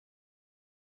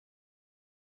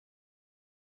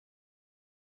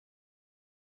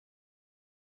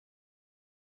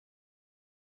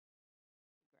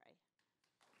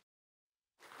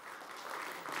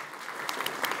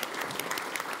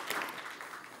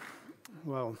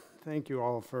Well, thank you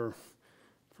all for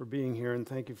being here, and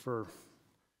thank you for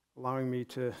allowing me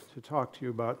to talk to you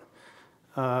about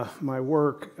my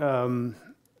work.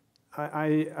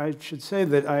 I should say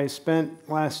that I spent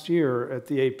last year at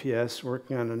the APS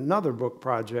working on another book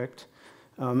project,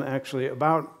 actually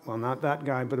about, well, not that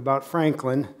guy, but about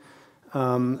Franklin,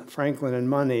 Franklin and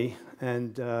money.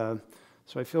 And so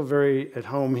I feel very at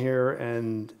home here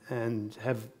and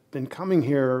have been coming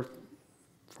here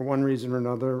for one reason or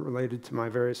another related to my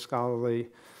various scholarly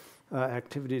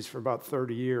activities for about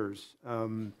 30 years. I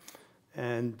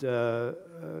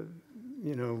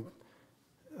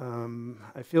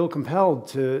feel compelled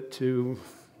to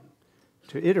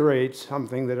iterate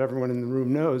something that everyone in the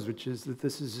room knows, which is that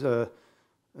this is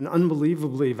an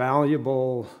unbelievably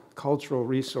valuable cultural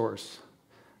resource,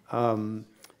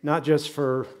 not just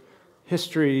for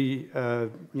history,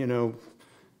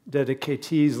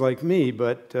 dedicatees like me,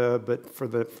 but for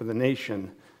the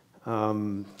nation.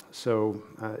 So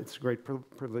it's a great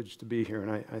privilege to be here,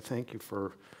 and I thank you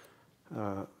for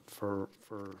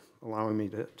allowing me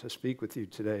to speak with you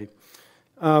today.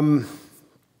 So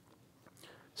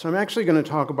I'm actually going to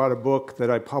talk about a book that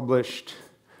I published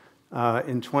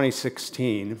in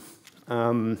 2016.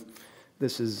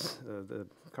 This is the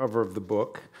cover of the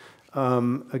book.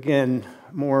 Again,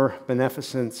 more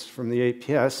beneficence from the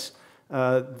APS.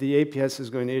 The APS is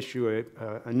going to issue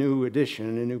a new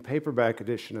edition, a new paperback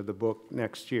edition of the book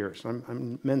next year. So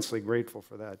I'm immensely grateful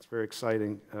for that. It's very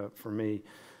exciting for me.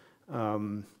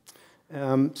 So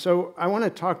I want to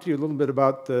talk to you a little bit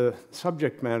about the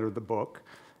subject matter of the book.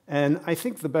 And I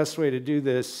think the best way to do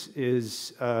this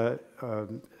is to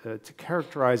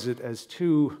characterize it as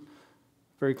two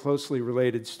very closely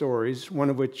related stories, one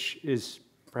of which is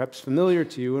perhaps familiar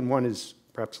to you and one is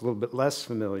perhaps a little bit less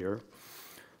familiar.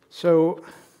 So,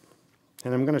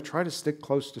 and I'm going to try to stick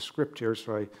close to script here,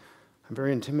 so I'm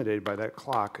very intimidated by that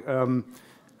clock.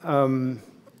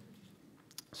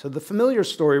 So the familiar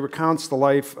story recounts the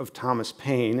life of Thomas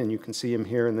Paine, and you can see him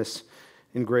here in this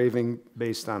engraving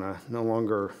based on a no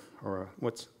longer, or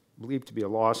what's believed to be a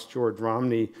lost George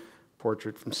Romney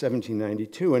portrait from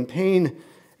 1792. And Paine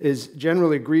is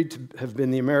generally agreed to have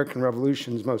been the American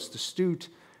Revolution's most astute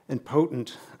and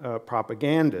potent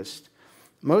propagandist.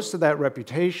 Most of that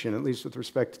reputation, at least with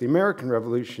respect to the American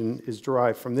Revolution, is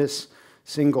derived from this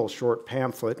single short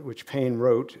pamphlet, which Paine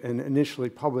wrote and initially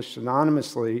published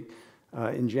anonymously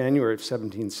in January of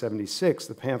 1776.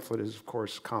 The pamphlet is, of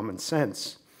course, Common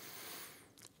Sense.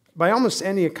 By almost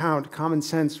any account, Common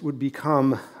Sense would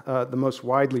become the most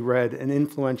widely read and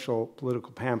influential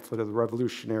political pamphlet of the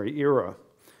Revolutionary era,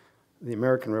 the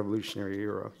American Revolutionary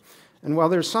era. And while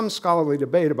there's some scholarly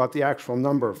debate about the actual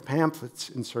number of pamphlets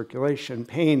in circulation,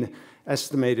 Paine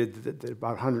estimated that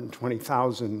about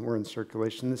 120,000 were in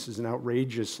circulation. This is an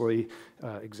outrageously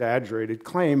exaggerated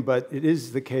claim, but it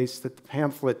is the case that the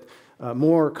pamphlet,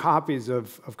 more copies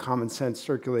of Common Sense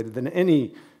circulated than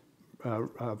any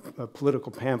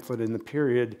political pamphlet in the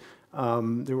period.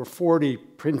 There were 40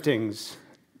 printings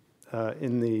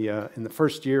in the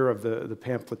first year of the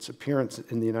pamphlet's appearance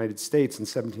in the United States in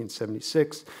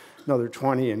 1776, another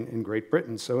 20 in Great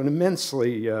Britain. So an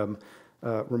immensely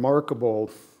remarkable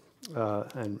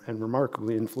and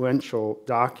remarkably influential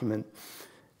document.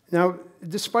 Now,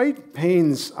 despite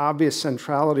Paine's obvious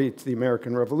centrality to the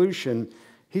American Revolution,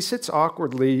 he sits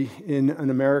awkwardly in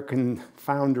an American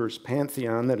founders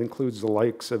pantheon that includes the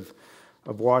likes of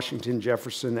Washington,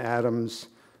 Jefferson, Adams,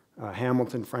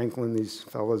 Hamilton, Franklin, these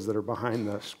fellows that are behind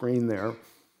the screen there,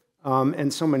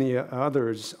 and so many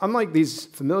others. Unlike these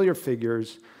familiar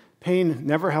figures, Paine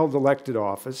never held elected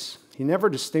office. He never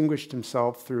distinguished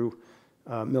himself through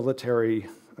military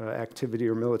activity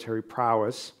or military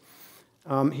prowess.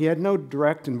 He had no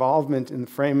direct involvement in the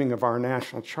framing of our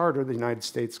national charter, the United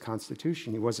States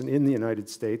Constitution. He wasn't in the United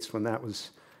States when that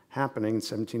was happening in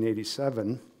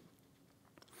 1787.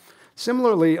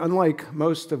 Similarly, unlike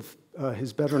most of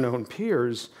his better-known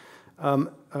peers,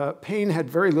 Paine had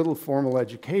very little formal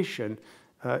education.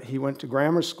 He went to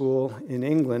grammar school in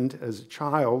England as a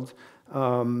child,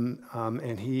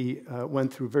 and he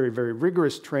went through very, very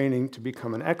rigorous training to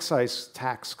become an excise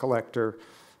tax collector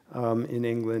in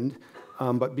England.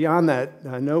 But beyond that,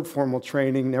 no formal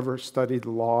training, never studied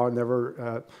the law,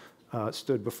 never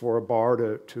stood before a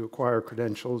bar to acquire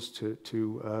credentials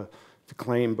to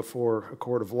claim before a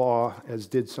court of law, as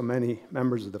did so many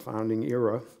members of the founding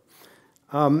era.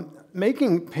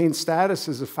 Making Paine's status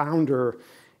as a founder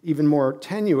even more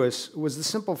tenuous was the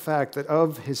simple fact that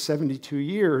of his 72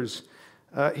 years,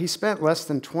 he spent less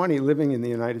than 20 living in the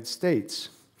United States.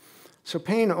 So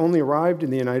Paine only arrived in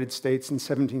the United States in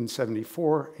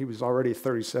 1774. He was already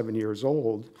 37 years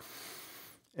old.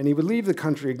 And he would leave the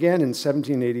country again in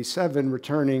 1787,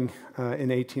 returning in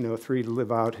 1803 to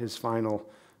live out his final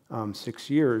 6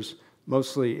 years,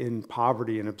 mostly in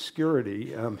poverty and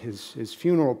obscurity. His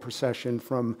funeral procession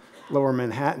from Lower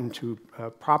Manhattan to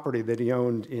property that he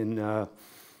owned in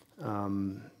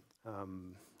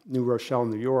New Rochelle,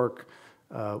 New York,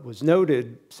 was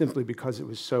noted simply because it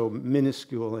was so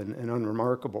minuscule and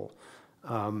unremarkable.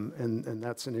 And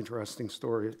that's an interesting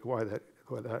story why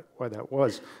that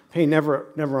was. Paine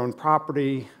never owned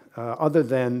property other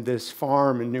than this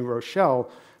farm in New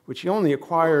Rochelle, which he only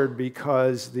acquired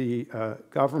because the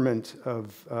government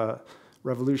of the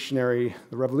revolutionary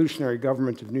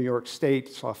government of New York State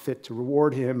saw fit to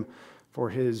reward him for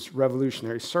his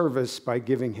revolutionary service by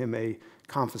giving him a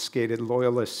confiscated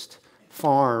Loyalist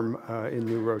farm in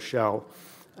New Rochelle.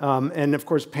 And of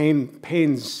course,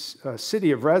 Paine's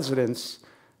city of residence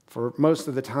for most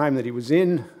of the time that he was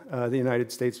in the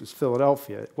United States was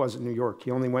Philadelphia. It wasn't New York.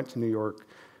 He only went to New York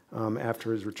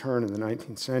after his return in the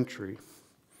 19th century.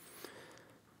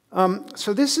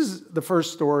 So this is the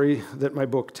first story that my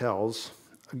book tells.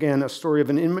 Again, a story of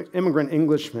an immigrant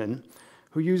Englishman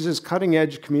who uses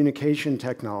cutting-edge communication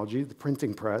technology, the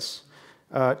printing press,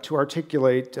 to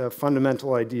articulate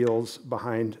fundamental ideals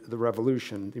behind the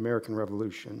revolution, the American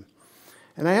Revolution.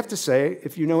 And I have to say,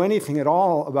 if you know anything at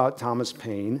all about Thomas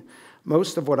Paine,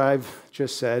 most of what I've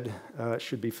just said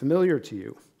should be familiar to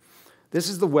you. This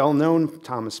is the well-known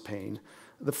Thomas Paine,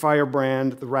 the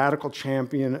firebrand, the radical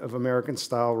champion of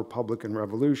American-style Republican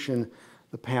revolution,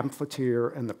 the pamphleteer,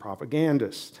 and the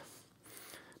propagandist.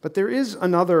 But there is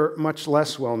another much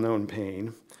less well-known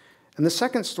Paine, and the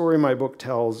second story my book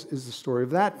tells is the story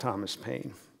of that Thomas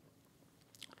Paine.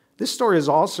 This story is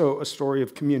also a story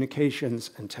of communications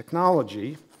and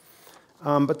technology,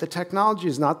 but the technology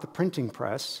is not the printing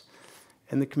press,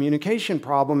 and the communication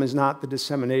problem is not the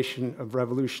dissemination of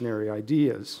revolutionary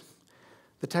ideas.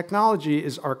 The technology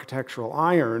is architectural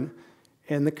iron,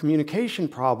 and the communication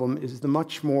problem is the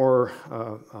much more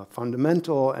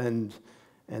fundamental and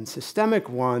systemic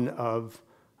one of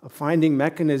finding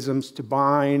mechanisms to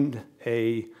bind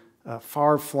a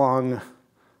far-flung,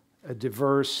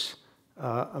 diverse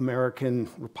American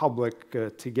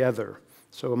republic together.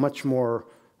 So a much more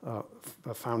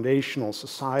a foundational,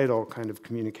 societal kind of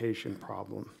communication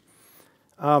problem.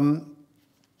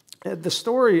 The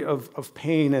story of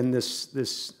Paine and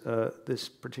this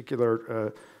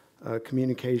particular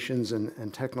communications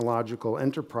and technological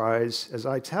enterprise, as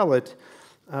I tell it,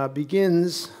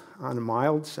 begins on a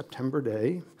mild September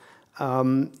day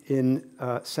in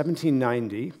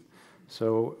 1790.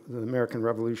 So the American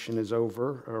Revolution is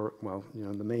over, or, well, you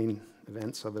know, the main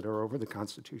events of it are over. The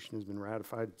Constitution has been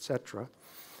ratified, etc.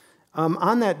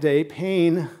 On that day,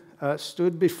 Paine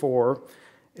stood before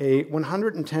a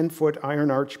 110-foot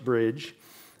iron arch bridge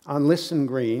on Lisson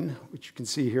Green, which you can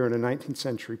see here in a 19th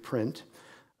century print.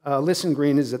 Lisson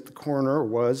Green is at the corner, or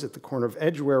was at the corner of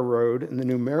Edgware Road and the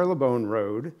new Marylebone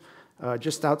Road,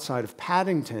 just outside of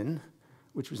Paddington,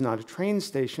 which was not a train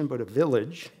station, but a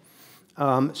village,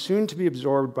 soon to be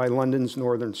absorbed by London's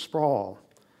northern sprawl.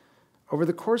 Over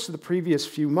the course of the previous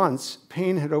few months,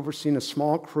 Paine had overseen a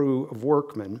small crew of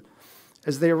workmen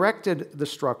as they erected the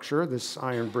structure, this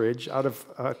iron bridge, out of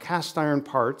cast iron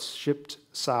parts shipped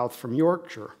south from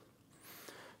Yorkshire.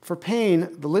 For Paine,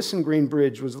 the Lisson Green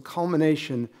Bridge was the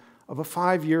culmination of a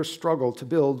 5-year struggle to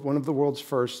build one of the world's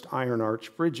first iron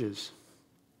arch bridges.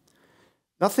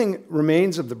 Nothing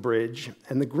remains of the bridge,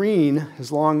 and the green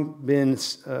has long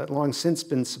since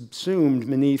been subsumed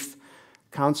beneath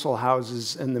council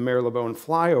houses and the Marylebone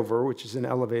flyover, which is an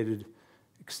elevated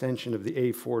extension of the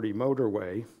A40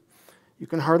 motorway. You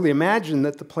can hardly imagine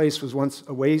that the place was once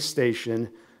a way station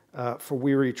for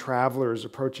weary travelers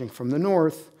approaching from the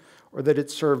north, or that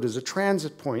it served as a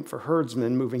transit point for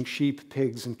herdsmen moving sheep,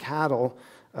 pigs, and cattle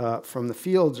from the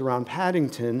fields around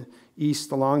Paddington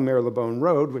east along Marylebone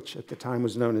Road, which at the time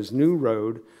was known as New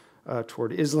Road,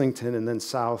 toward Islington, and then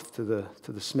south to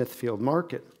the Smithfield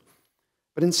Market.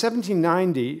 But in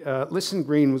 1790, Lisson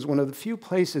Green was one of the few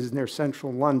places near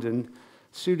central London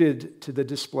suited to the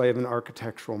display of an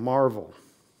architectural marvel.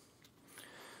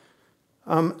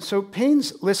 So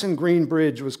Paine's Lisson Green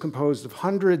Bridge was composed of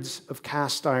hundreds of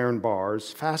cast iron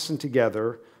bars fastened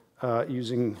together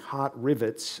using hot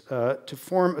rivets to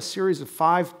form a series of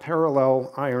 5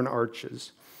 parallel iron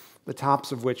arches, the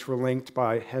tops of which were linked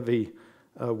by heavy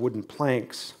wooden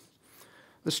planks.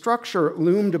 The structure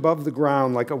loomed above the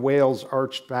ground like a whale's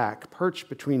arched back, perched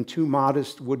between 2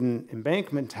 modest wooden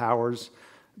embankment towers.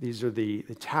 These are the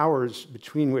towers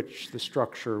between which the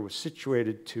structure was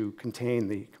situated to contain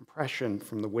the compression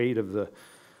from the weight of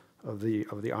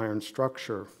the iron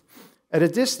structure. At a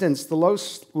distance, the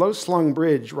low-slung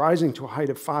bridge, rising to a height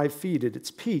of 5 feet at its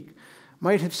peak,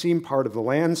 might have seemed part of the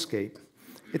landscape.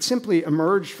 It simply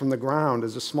emerged from the ground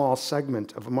as a small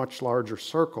segment of a much larger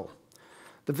circle.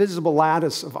 The visible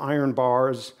lattice of iron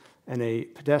bars and a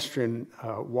pedestrian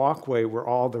walkway were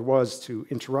all there was to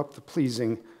interrupt the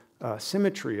pleasing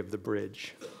symmetry of the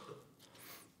bridge.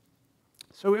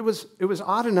 So it was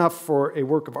odd enough for a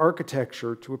work of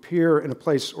architecture to appear in a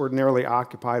place ordinarily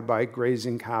occupied by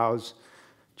grazing cows,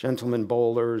 gentlemen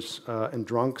bowlers, and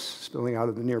drunks spilling out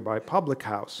of the nearby public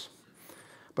house.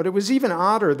 But it was even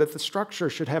odder that the structure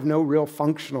should have no real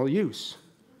functional use.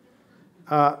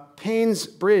 Paine's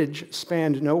bridge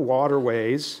spanned no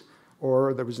waterways,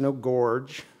 or there was no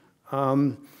gorge.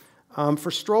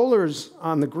 For strollers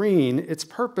on the green, its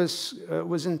purpose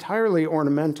was entirely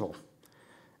ornamental.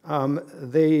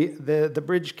 The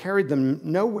bridge carried them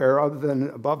nowhere other than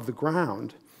above the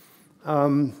ground.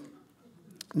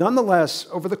 Nonetheless,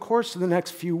 over the course of the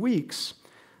next few weeks,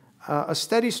 a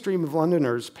steady stream of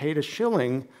Londoners paid a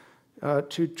shilling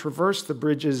to traverse the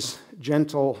bridge's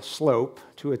gentle slope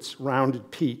to its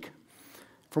rounded peak,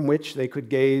 from which they could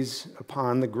gaze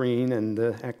upon the green and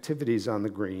the activities on the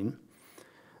green.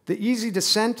 The easy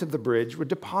descent of the bridge would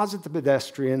deposit the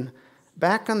pedestrian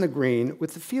back on the green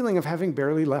with the feeling of having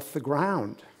barely left the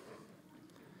ground.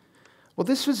 Well,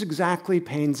 this was exactly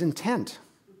Paine's intent.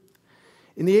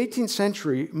 In the 18th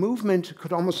century, movement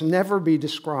could almost never be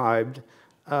described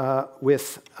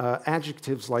with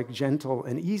adjectives like gentle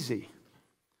and easy.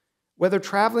 Whether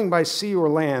traveling by sea or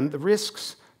land, the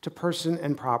risks to person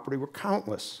and property were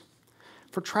countless.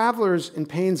 For travelers in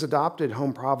Paine's adopted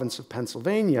home province of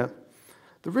Pennsylvania,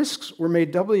 the risks were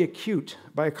made doubly acute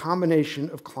by a combination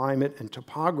of climate and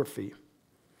topography.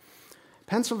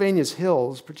 Pennsylvania's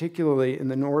hills, particularly in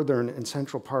the northern and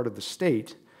central part of the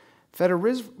state, fed a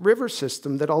river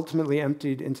system that ultimately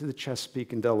emptied into the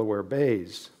Chesapeake and Delaware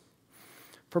bays.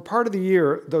 For part of the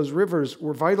year, those rivers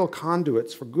were vital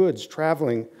conduits for goods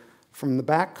traveling from the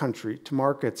backcountry to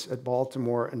markets at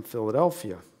Baltimore and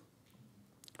Philadelphia.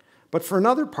 But for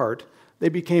another part, they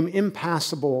became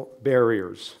impassable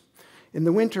barriers. In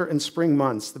the winter and spring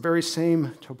months, the very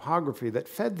same topography that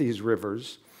fed these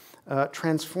rivers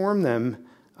transformed them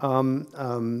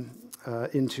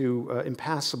into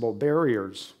impassable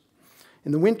barriers.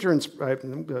 In the winter,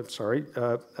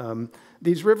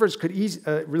 these rivers could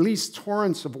release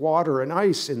torrents of water and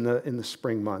ice in the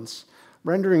spring months,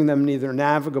 rendering them neither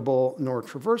navigable nor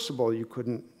traversable. You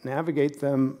couldn't navigate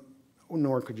them,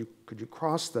 nor could you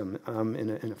cross them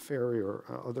in a ferry or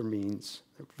other means.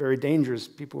 They were very dangerous.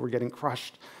 People were getting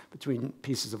crushed between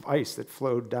pieces of ice that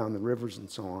flowed down the rivers and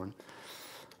so on.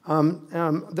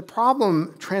 The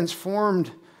problem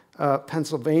transformed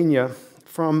Pennsylvania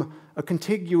from a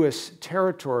contiguous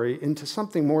territory into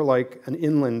something more like an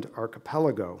inland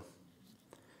archipelago.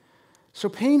 So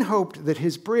Paine hoped that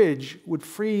his bridge would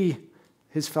free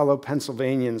his fellow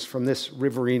Pennsylvanians from this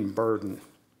riverine burden.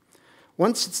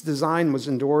 Once its design was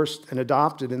endorsed and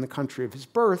adopted in the country of his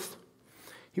birth,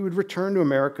 he would return to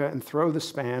America and throw the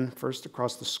span first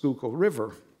across the Schuylkill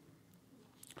River.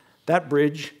 That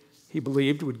bridge, he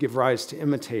believed, would give rise to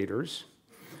imitators,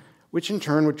 which in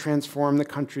turn would transform the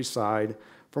countryside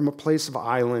from a place of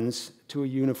islands to a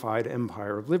unified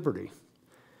empire of liberty.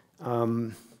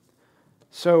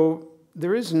 So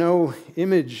there is no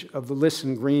image of the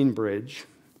Lisson Green Bridge,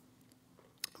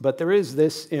 but there is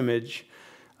this image,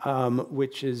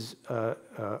 which is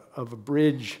of a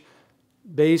bridge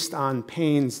based on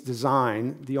Paine's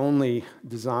design. The only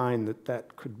design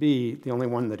that could be, the only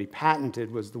one that he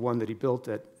patented was the one that he built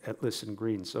at Lisson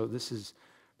Green. So this is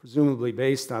presumably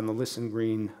based on the Lisson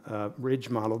Green bridge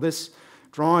model. This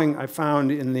drawing I found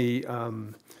in the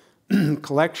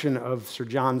collection of Sir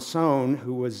John Soane,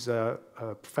 who was a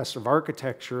professor of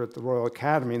architecture at the Royal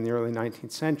Academy in the early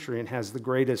 19th century and has the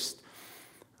greatest,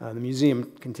 the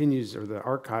museum continues, or the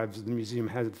archives of the museum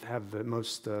have the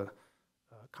most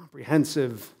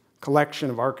comprehensive collection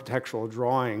of architectural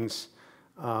drawings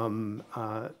for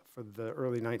the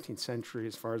early 19th century,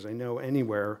 as far as I know,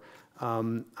 anywhere.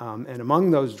 And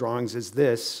among those drawings is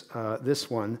this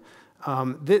one.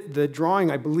 The drawing,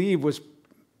 I believe, was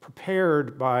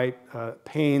prepared by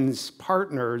Paine's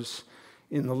partners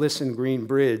in the Lisson Green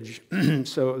Bridge.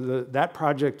 So that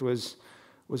project was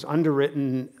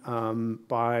underwritten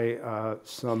by a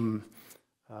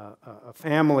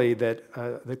family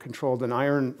that controlled an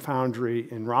iron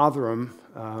foundry in Rotherham,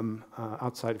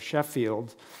 outside of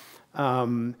Sheffield,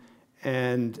 and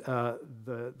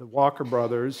the Walker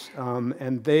brothers,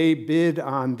 and they bid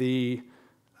on the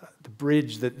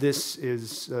bridge that this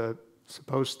is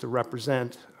supposed to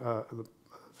represent,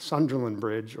 Sunderland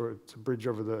Bridge, or it's a bridge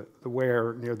over the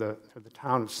Wear near the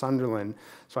town of Sunderland.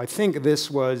 So I think this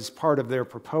was part of their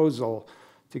proposal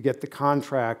to get the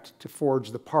contract to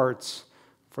forge the parts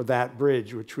for that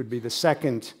bridge, which would be the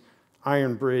second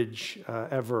iron bridge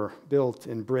ever built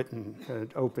in Britain.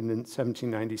 It opened in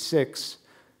 1796,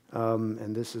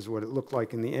 and this is what it looked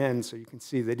like in the end. So you can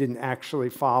see they didn't actually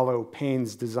follow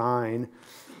Paine's design,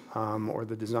 or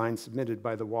the design submitted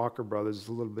by the Walker brothers is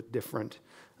a little bit different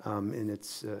in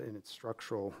its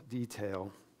structural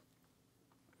detail.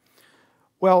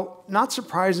 Well, not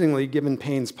surprisingly, given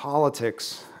Paine's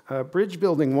politics, bridge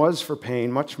building was for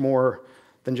Paine much more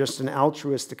than just an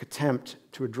altruistic attempt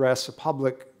to address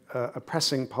a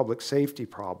pressing public safety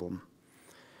problem.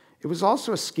 It was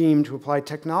also a scheme to apply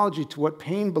technology to what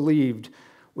Paine believed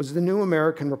was the new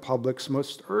American Republic's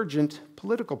most urgent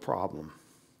political problem.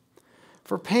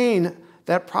 For Paine,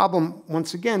 that problem,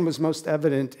 once again, was most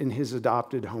evident in his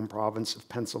adopted home province of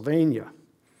Pennsylvania.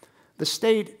 The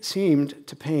state seemed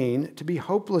to Paine to be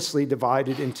hopelessly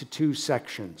divided into two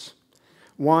sections,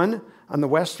 one on the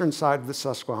western side of the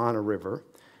Susquehanna River,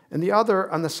 and the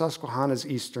other on the Susquehanna's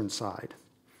eastern side.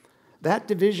 That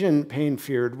division, Paine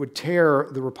feared, would tear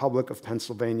the Republic of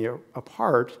Pennsylvania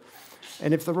apart,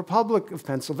 and if the Republic of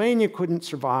Pennsylvania couldn't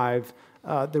survive,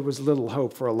 there was little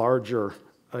hope for a larger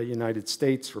United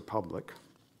States republic.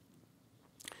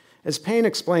 As Paine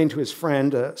explained to his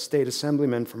friend, a state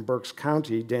assemblyman from Berks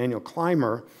County, Daniel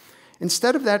Clymer,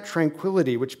 instead of that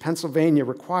tranquility which Pennsylvania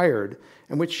required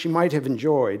and which she might have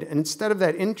enjoyed, and instead of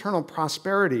that internal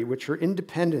prosperity which her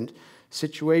independent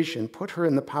situation put her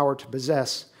in the power to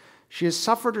possess, she has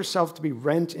suffered herself to be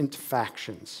rent into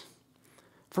factions.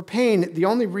 For Paine, the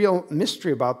only real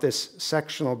mystery about this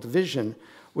sectional division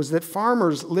was that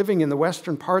farmers living in the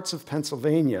western parts of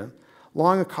Pennsylvania,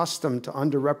 long accustomed to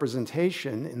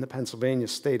underrepresentation in the Pennsylvania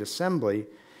State Assembly,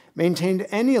 maintained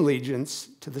any allegiance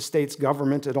to the state's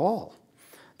government at all.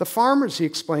 The farmers, he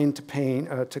explained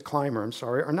to Clymer,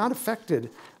 are not affected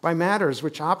by matters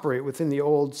which operate within the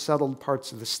old settled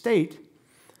parts of the state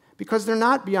because they're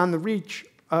not beyond the reach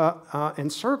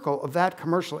and circle of that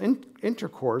commercial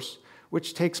intercourse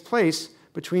which takes place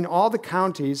between all the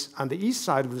counties on the east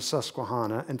side of the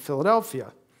Susquehanna and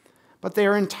Philadelphia. But they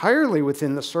are entirely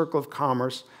within the circle of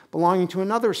commerce belonging to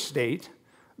another state,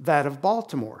 that of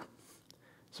Baltimore.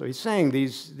 So he's saying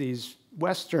these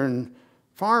western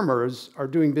farmers are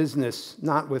doing business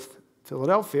not with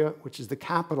Philadelphia, which is the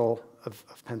capital of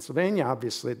Pennsylvania,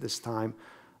 obviously, at this time,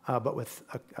 but with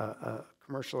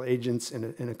commercial agents in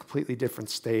a completely different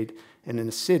state and in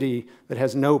a city that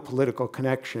has no political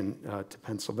connection to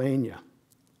Pennsylvania.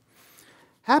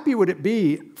 Happy would it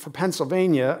be for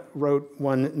Pennsylvania, wrote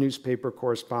one newspaper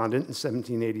correspondent in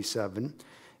 1787,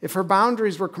 if her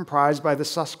boundaries were comprised by the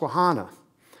Susquehanna.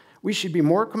 We should be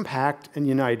more compact and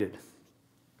united.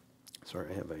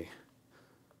 Sorry, I have a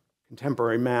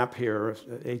contemporary map here,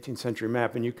 18th century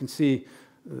map, and you can see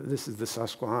this is the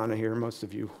Susquehanna here. Most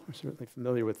of you are certainly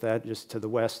familiar with that. Just to the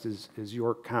west is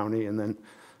York County, and then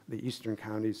the eastern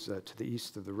counties to the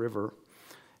east of the river.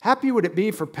 Happy would it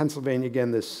be for Pennsylvania, again,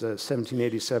 this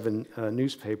 1787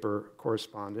 newspaper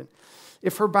correspondent,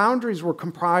 if her boundaries were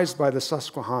comprised by the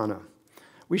Susquehanna.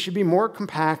 We should be more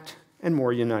compact and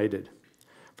more united.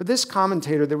 For this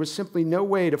commentator, there was simply no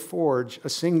way to forge a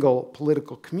single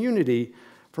political community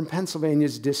from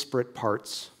Pennsylvania's disparate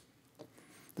parts.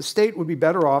 The state would be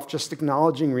better off just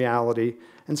acknowledging reality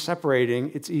and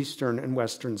separating its eastern and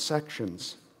western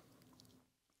sections.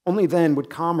 Only then would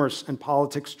commerce and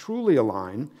politics truly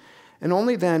align, and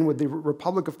only then would the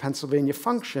Republic of Pennsylvania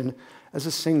function as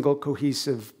a single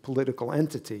cohesive political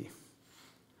entity.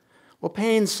 Well,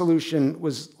 Paine's solution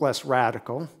was less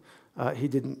radical. He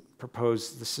didn't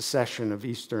propose the secession of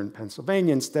eastern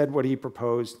Pennsylvania. Instead, what he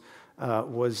proposed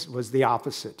was the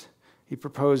opposite. He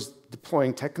proposed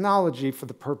deploying technology for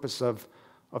the purpose of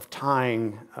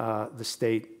tying the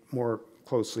state more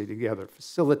closely together,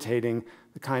 facilitating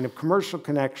the kind of commercial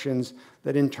connections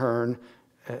that in turn,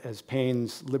 as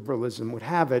Paine's liberalism would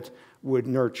have it, would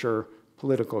nurture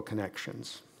political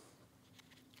connections.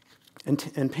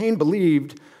 And Paine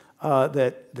believed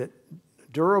that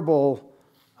durable,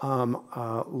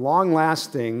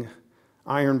 long-lasting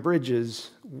iron bridges,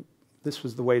 this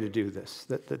was the way to do this,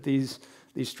 that these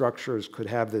structures could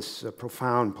have this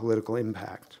profound political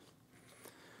impact.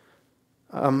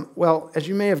 Well, as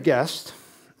you may have guessed,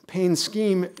 Paine's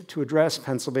scheme to address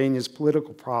Pennsylvania's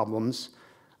political problems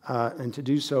and to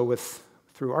do so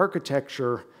through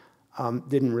architecture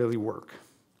didn't really work.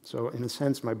 So in a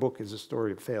sense, my book is a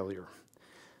story of failure.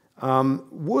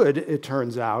 Wood, it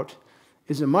turns out,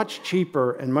 is a much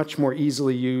cheaper and much more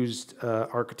easily used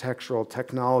architectural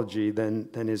technology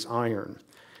than is iron.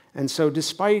 And so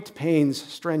despite Paine's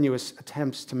strenuous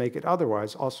attempts to make it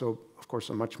otherwise, also, of course,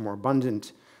 a much more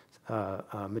abundant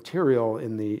material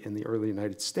in the early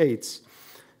United States,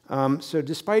 so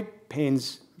despite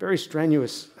Paine's very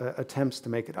strenuous attempts to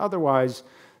make it otherwise,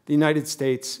 the United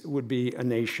States would be a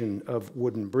nation of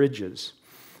wooden bridges.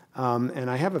 And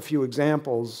I have a few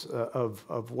examples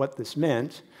of what this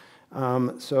meant.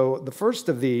 So the first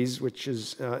of these, which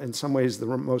is in some ways the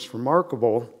most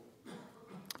remarkable,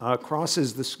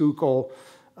 crosses the Schuylkill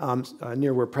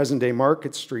near where present-day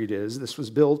Market Street is. This was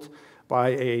built by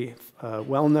a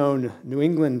well-known New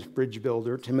England bridge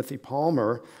builder, Timothy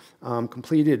Palmer,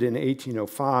 completed in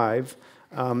 1805.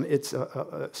 Its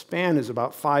span is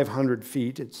about 500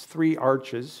 feet. It's 3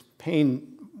 arches. Paine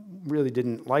really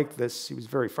didn't like this. He was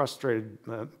very frustrated,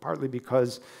 partly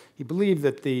because he believed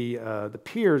that the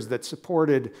piers that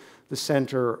supported the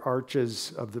center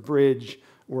arches of the bridge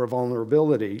were a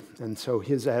vulnerability, and so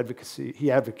he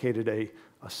advocated a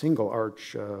single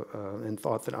arch and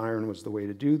thought that iron was the way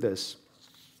to do this.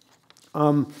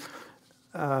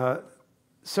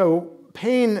 So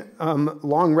Paine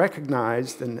long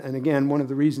recognized, and again, one of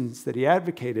the reasons that he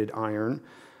advocated iron,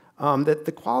 that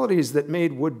the qualities that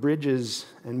made wood bridges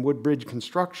and wood bridge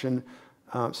construction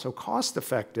so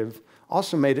cost-effective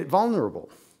also made it vulnerable.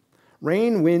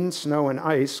 Rain, wind, snow, and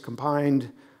ice,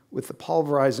 combined with the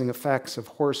pulverizing effects of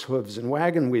horse hooves and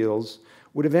wagon wheels,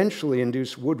 would eventually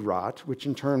induce wood rot, which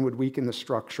in turn would weaken the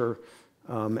structure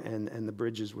and the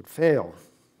bridges would fail.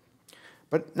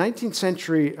 But 19th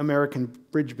century American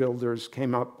bridge builders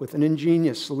came up with an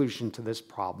ingenious solution to this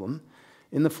problem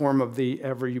in the form of the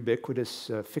ever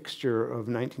ubiquitous fixture of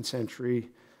the 19th century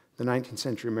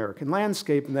American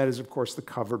landscape, and that is, of course, the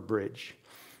covered bridge,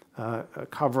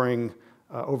 covering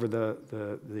over the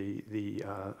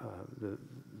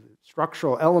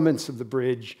structural elements of the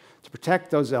bridge to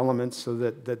protect those elements so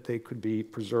that they could be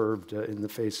preserved in the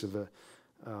face of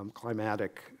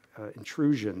climatic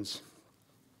intrusions.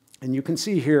 And you can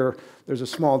see here, there's a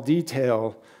small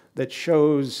detail that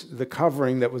shows the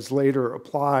covering that was later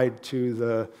applied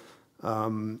to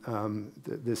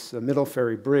this Middle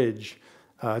Ferry Bridge,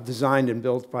 designed and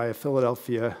built by a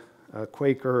Philadelphia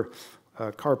Quaker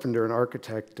carpenter and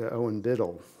architect, Owen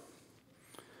Biddle.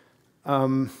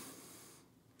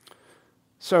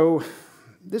 So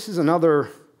this is the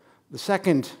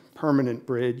second permanent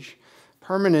bridge.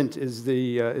 Permanent is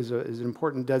an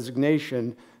important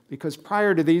designation because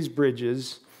prior to these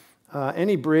bridges,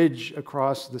 any bridge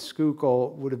across the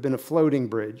Schuylkill would have been a floating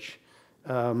bridge,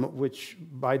 which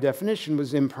by definition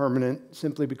was impermanent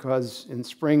simply because in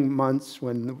spring months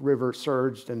when the river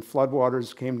surged and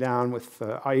floodwaters came down with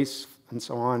ice and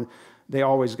so on, they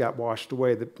always got washed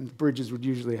away. The bridges would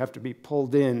usually have to be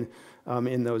pulled in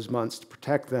those months to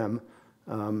protect them.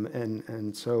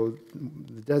 And so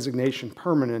the designation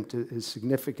permanent is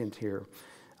significant here.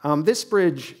 This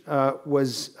bridge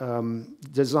was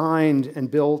designed and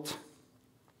built,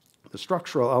 the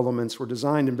structural elements were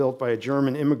designed and built by a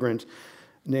German immigrant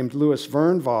named Louis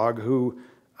Wernwag, who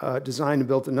designed and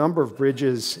built a number of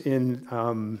bridges in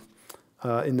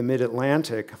the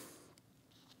mid-Atlantic.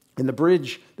 And the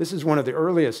bridge, this is one of the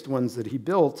earliest ones that he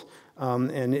built,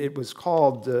 and it was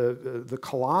called the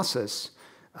Colossus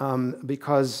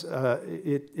because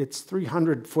its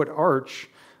 300-foot arch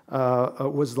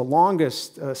was the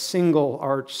longest single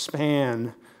arch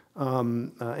span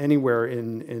anywhere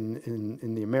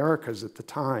in the Americas at the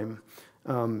time,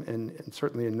 and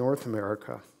certainly in North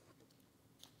America.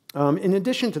 In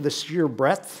addition to the sheer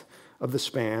breadth of the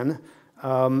span,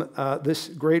 this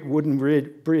great wooden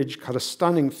bridge cut a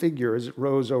stunning figure as it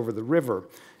rose over the river.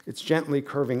 Its gently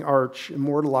curving arch,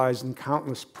 immortalized in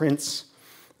countless prints,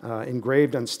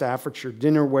 engraved on Staffordshire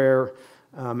dinnerware,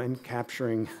 and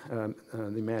capturing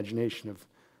the imagination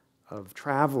of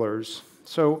travelers.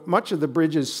 So much of the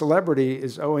bridge's celebrity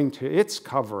is owing to its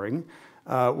covering,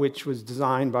 which was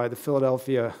designed by the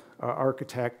Philadelphia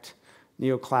architect,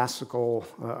 neoclassical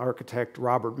architect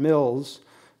Robert Mills,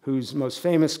 whose most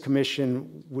famous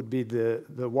commission would be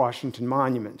the Washington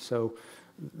Monument. So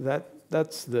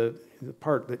that's the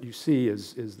part that you see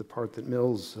is the part that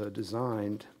Mills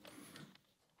designed.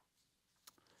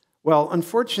 Well,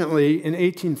 unfortunately, in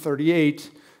 1838,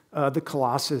 the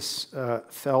Colossus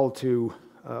fell to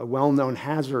a well-known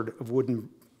hazard of wooden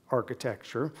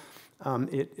architecture.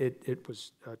 It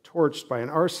was torched by an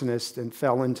arsonist and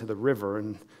fell into the river,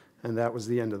 and that was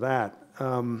the end of that.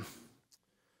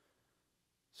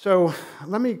 So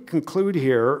let me conclude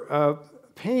here.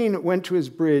 Paine went to his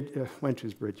grave.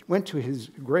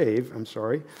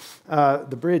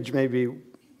 The bridge maybe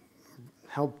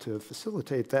helped to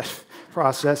facilitate that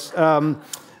process.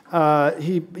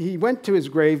 He went to his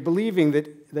grave believing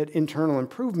that internal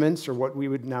improvements, or what we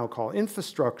would now call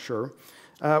infrastructure,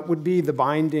 would be the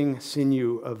binding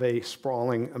sinew of a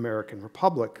sprawling American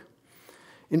republic.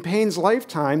 In Paine's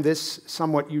lifetime, this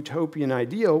somewhat utopian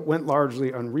ideal went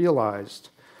largely unrealized.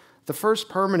 The first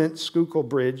permanent Schuylkill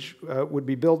Bridge would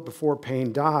be built before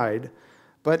Paine died,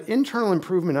 but internal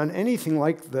improvement on anything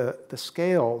like the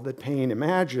scale that Paine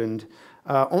imagined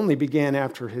only began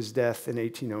after his death in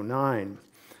 1809.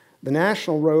 The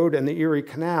National Road and the Erie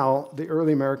Canal, the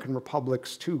early American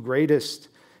Republic's two greatest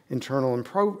internal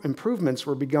improvements,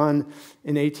 were begun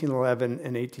in 1811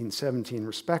 and 1817,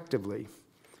 respectively.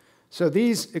 So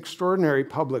these extraordinary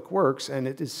public works, and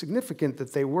it is significant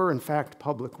that they were in fact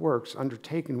public works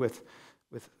undertaken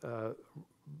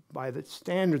by the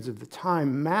standards of the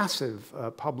time, massive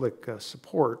public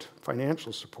support,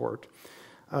 financial support.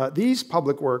 These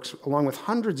public works, along with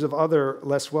hundreds of other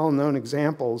less well-known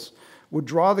examples, would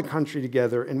draw the country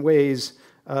together in ways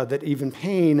that even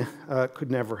Paine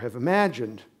could never have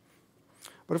imagined.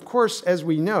 But of course, as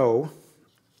we know,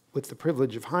 with the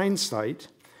privilege of hindsight,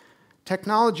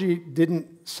 technology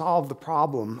didn't solve the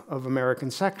problem of American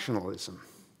sectionalism.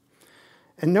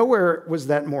 And nowhere was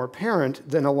that more apparent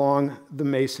than along the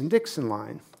Mason-Dixon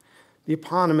line, the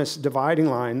eponymous dividing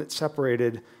line that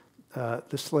separated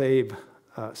the slave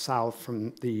South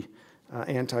from the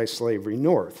anti-slavery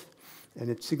North. And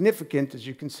it's significant, as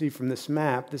you can see from this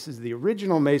map, this is the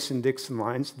original Mason-Dixon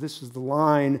line. So this is the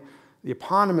line, the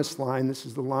eponymous line. This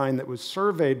is the line that was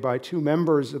surveyed by two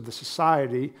members of the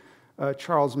society,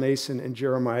 Charles Mason and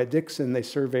Jeremiah Dixon. They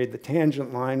surveyed the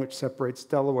tangent line, which separates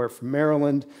Delaware from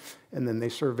Maryland, and then they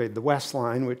surveyed the west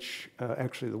line, which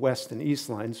actually the west and east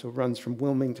line, so it runs from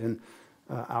Wilmington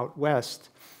out west.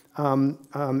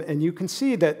 And you can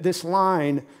see that this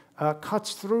line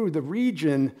cuts through the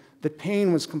region that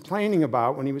Paine was complaining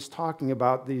about when he was talking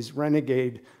about these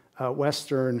renegade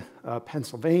Western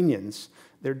Pennsylvanians.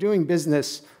 They're doing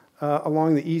business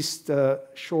along the east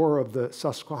shore of the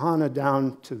Susquehanna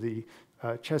down to the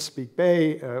Chesapeake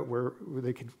Bay, where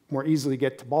they could more easily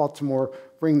get to Baltimore,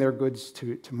 bring their goods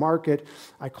to market.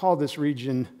 I call this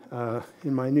region,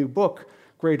 in my new book,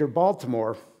 Greater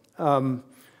Baltimore.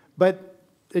 But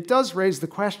it does raise the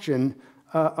question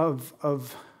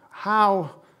of how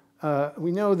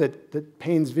we know that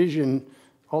Paine's vision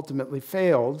ultimately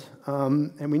failed,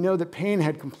 and we know that Paine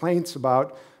had complaints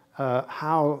about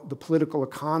how the political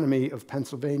economy of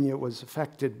Pennsylvania was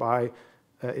affected by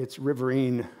its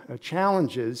riverine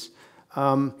challenges.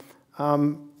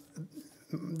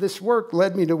 This work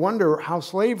led me to wonder how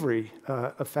slavery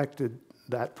affected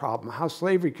that problem, how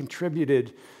slavery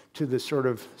contributed to the sort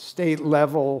of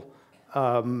state-level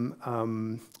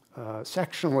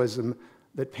sectionalism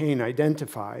that Paine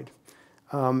identified.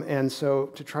 And so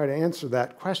to try to answer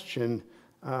that question,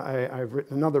 I've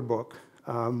written another book,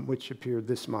 which appeared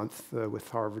this month with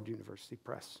Harvard University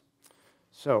Press.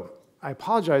 So I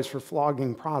apologize for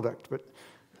flogging product, but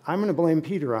I'm going to blame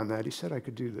Peter on that. He said I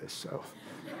could do this. So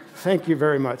thank you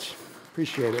very much.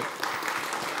 Appreciate it.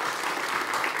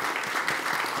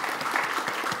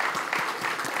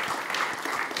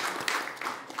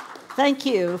 Thank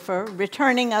you for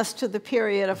returning us to the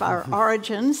period of our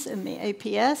origins in the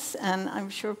APS, and I'm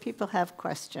sure people have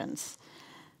questions.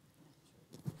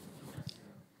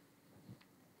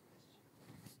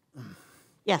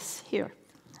 Yes, here.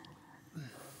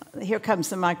 Here comes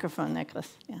the microphone,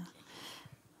 Nicholas. Yeah.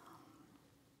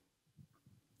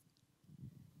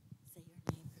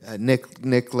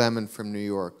 Nick Lemon from New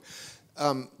York.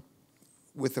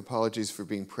 With apologies for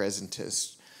being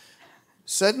presentist.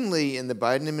 Suddenly, in the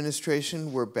Biden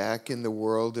administration, we're back in the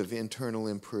world of internal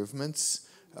improvements,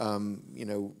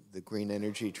 the green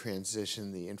energy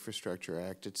transition, the Infrastructure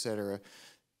Act, et cetera.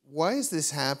 Why is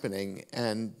this happening,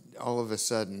 and all of a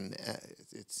sudden,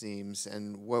 it seems,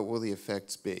 and what will the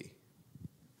effects be?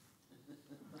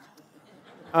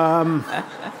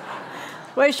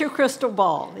 Where's your crystal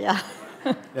ball? Yeah.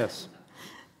 Yes.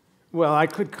 Well, I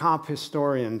could comp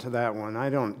historian to that one. I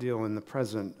don't deal in the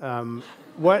present.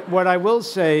 What I will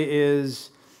say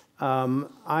is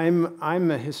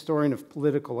I'm a historian of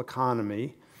political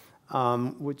economy,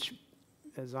 which,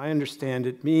 as I understand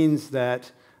it, means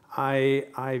that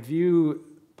I view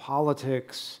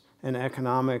politics and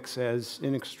economics as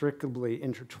inextricably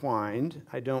intertwined.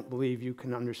 I don't believe you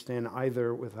can understand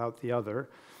either without the other.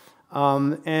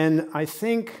 And I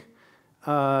think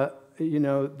the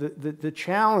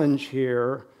challenge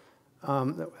here,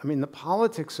 the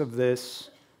politics of this.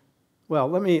 Well,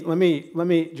 let me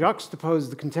juxtapose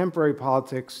the contemporary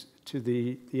politics to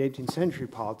the 18th century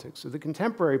politics. So the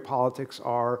contemporary politics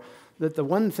are that the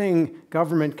one thing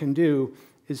government can do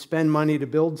is spend money to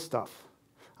build stuff.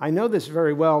 I know this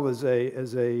very well as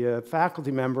a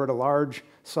faculty member at a large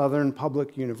southern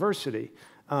public university.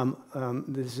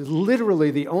 This is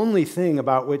literally the only thing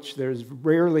about which there's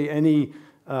rarely any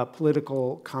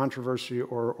political controversy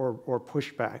or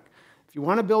pushback. If you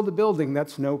want to build a building,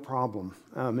 that's no problem.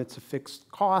 It's a fixed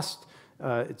cost.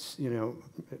 It's,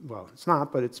 well, it's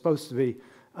not, but it's supposed to be.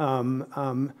 And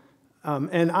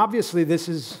obviously this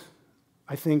is,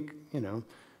 I think,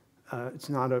 it's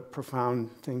not a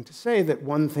profound thing to say that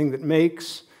one thing that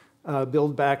makes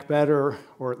Build Back Better,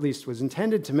 or at least was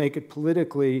intended to make it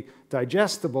politically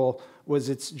digestible, was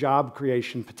its job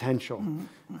creation potential.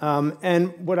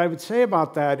 And what I would say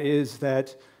about that is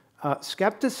that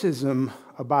skepticism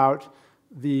about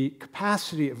the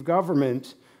capacity of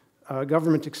government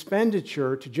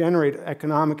expenditure to generate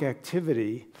economic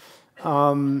activity,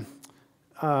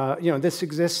 this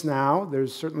exists now.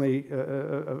 There's certainly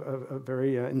a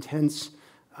very intense,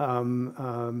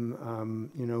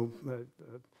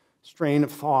 strain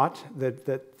of thought that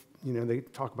they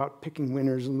talk about picking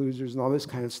winners and losers and all this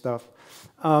kind of stuff.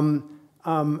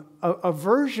 A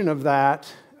version of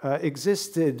that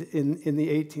existed in the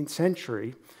 18th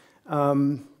century,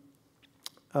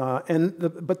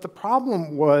 but the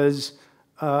problem was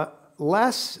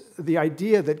less the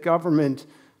idea that government,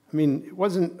 it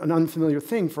wasn't an unfamiliar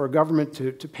thing for a government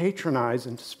to patronize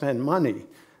and to spend money.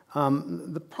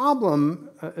 The problem,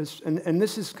 and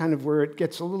this is kind of where it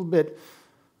gets a little bit,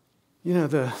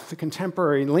 the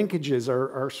contemporary linkages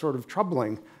are sort of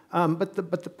troubling. But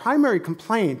the primary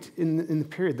complaint in the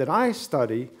period that I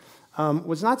study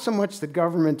was not so much that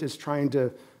government is trying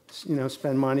to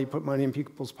spend money, put money in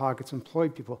people's pockets, employ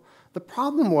people. The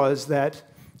problem was that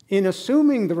in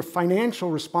assuming the financial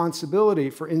responsibility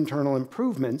for internal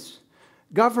improvements,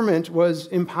 government was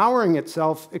empowering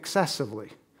itself excessively.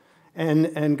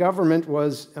 And government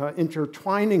was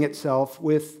intertwining itself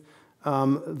with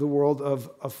the world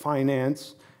of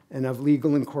finance and of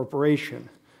legal incorporation.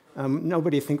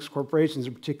 Nobody thinks corporations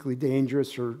are particularly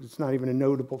dangerous, or it's not even a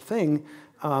notable thing.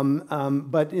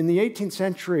 But in the 18th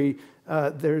century,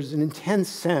 there's an intense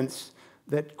sense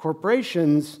that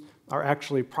corporations are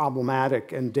actually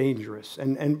problematic and dangerous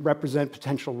and represent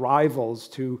potential rivals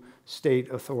to state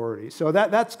authority. So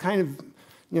that's kind of,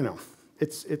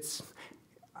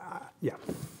 yeah.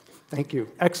 Thank you.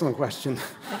 Excellent question.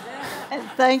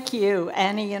 Thank you.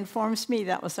 Annie informs me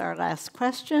that was our last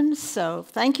question, so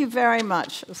thank you very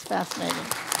much. It was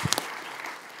fascinating.